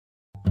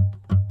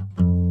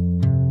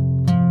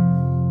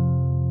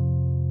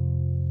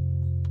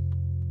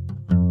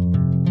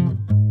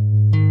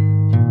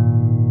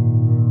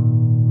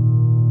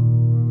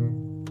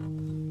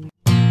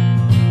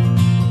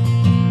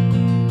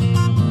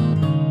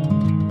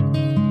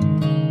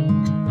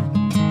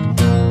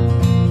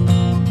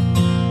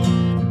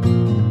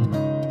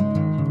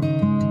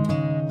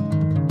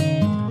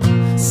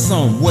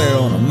somewhere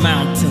on a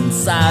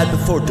mountainside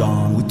before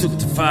dawn. We took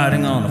to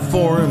fighting on a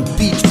foreign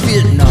beach,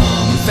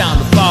 Vietnam. We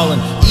found a fallen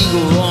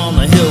eagle on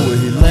the hill where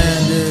he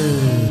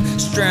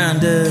landed,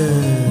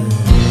 stranded.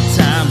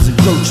 Times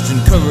encroached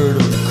and covered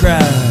up the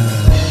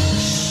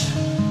crash.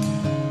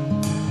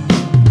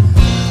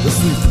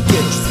 Lest we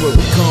forget just where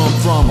we come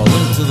from, a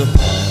link to the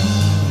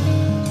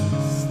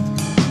past.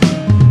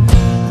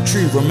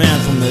 Retrieve our man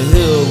from the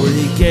hill where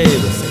he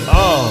gave us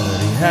all that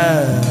he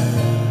had.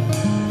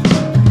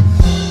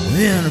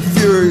 In a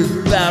fury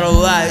of battle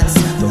lights,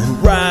 the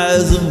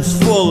horizon was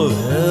full of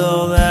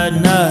hell that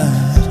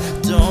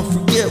night. Don't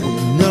forget what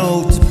you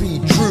know to be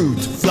true,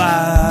 to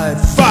fly,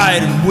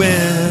 fight and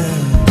win.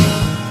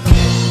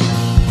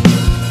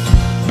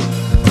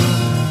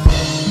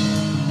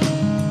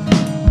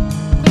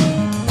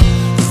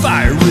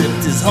 Fire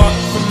ripped his heart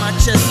from my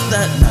chest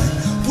that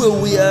night. Will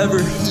we ever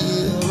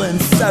heal and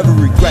sever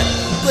regret?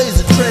 Blaze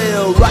a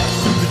trail right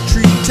through the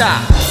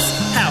treetops.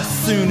 How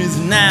soon is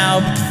now?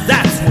 Because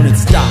that's when it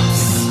stops.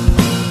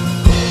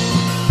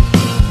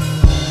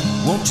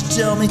 Won't you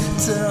tell me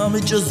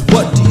just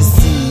what do you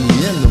see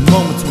in the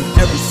moments when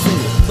every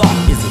single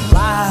thought is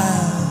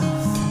alive?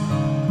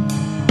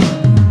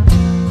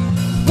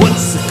 What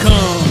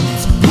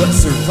succumbs, what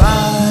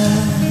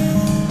survives?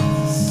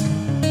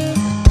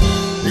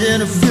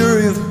 In a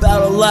fury of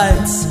battle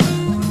lights,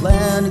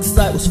 landing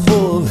site was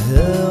full of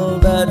hell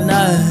that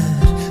night.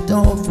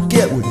 Don't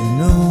forget what you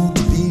know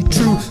to be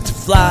true, to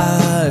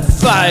fly,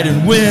 fight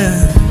and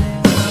win.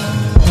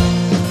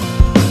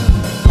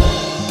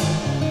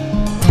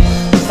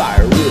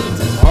 Fire ripped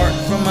his heart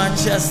from my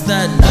chest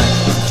that night.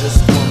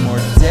 Just one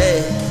more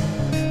day,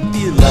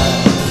 be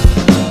alive.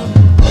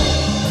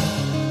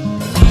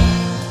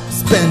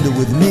 Spend it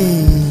with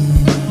me,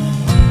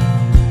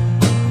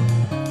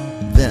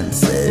 then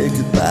say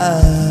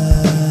goodbye.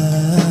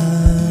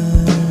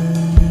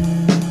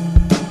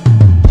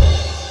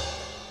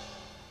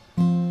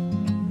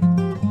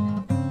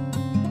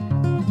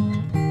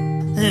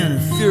 In a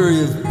fury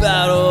of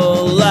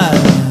battle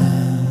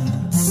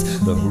lights,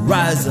 the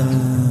horizon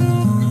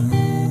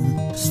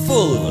is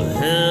full of a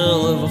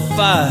hell of a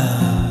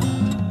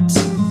fight.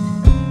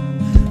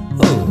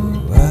 Oh,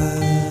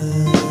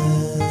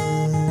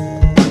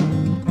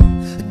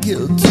 I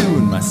killed two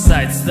in my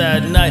sights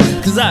that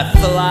night, 'cause I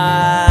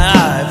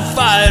fly,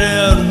 fight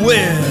and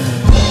win.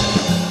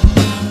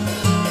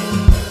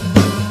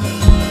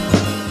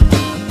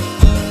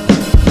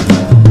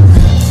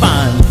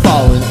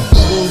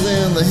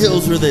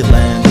 Hills where they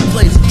land,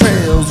 blaze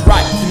trails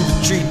right through the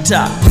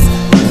treetops. In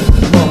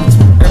the moments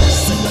when every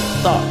single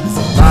thought is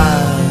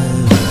alive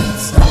and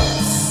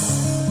stops.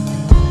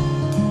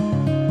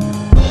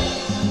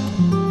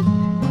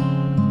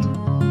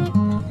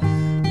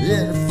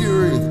 In a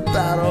fury of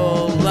battle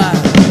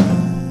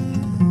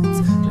lights,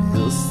 the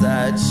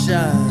hillside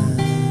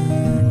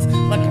shines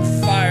like a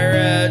fire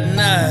at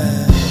night.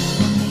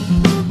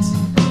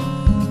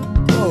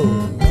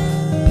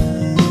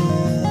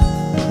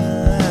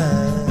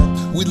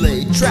 We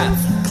laid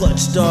traps,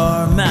 clutched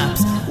our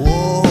maps.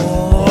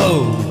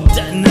 Whoa,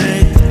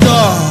 detonate the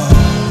dark.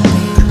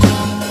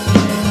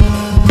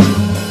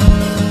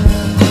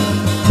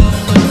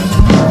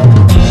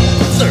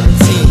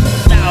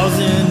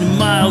 13,000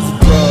 miles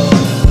abroad.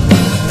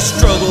 We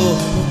struggle,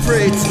 we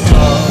pray to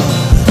God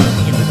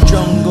in the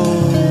jungle.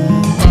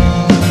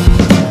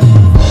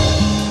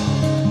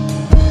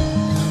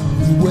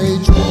 We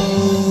wage war.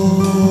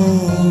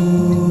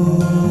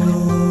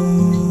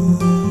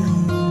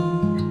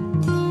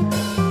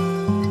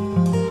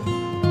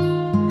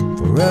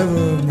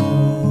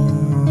 Forevermore.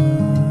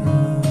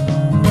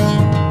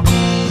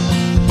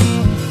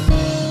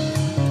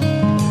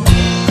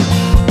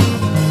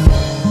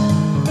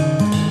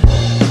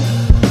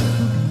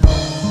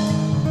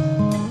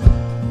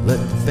 Let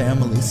the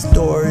family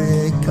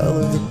story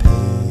color the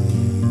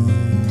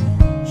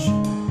page.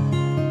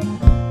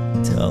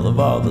 Tell of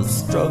all the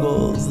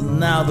struggles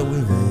now that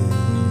we've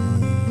aged.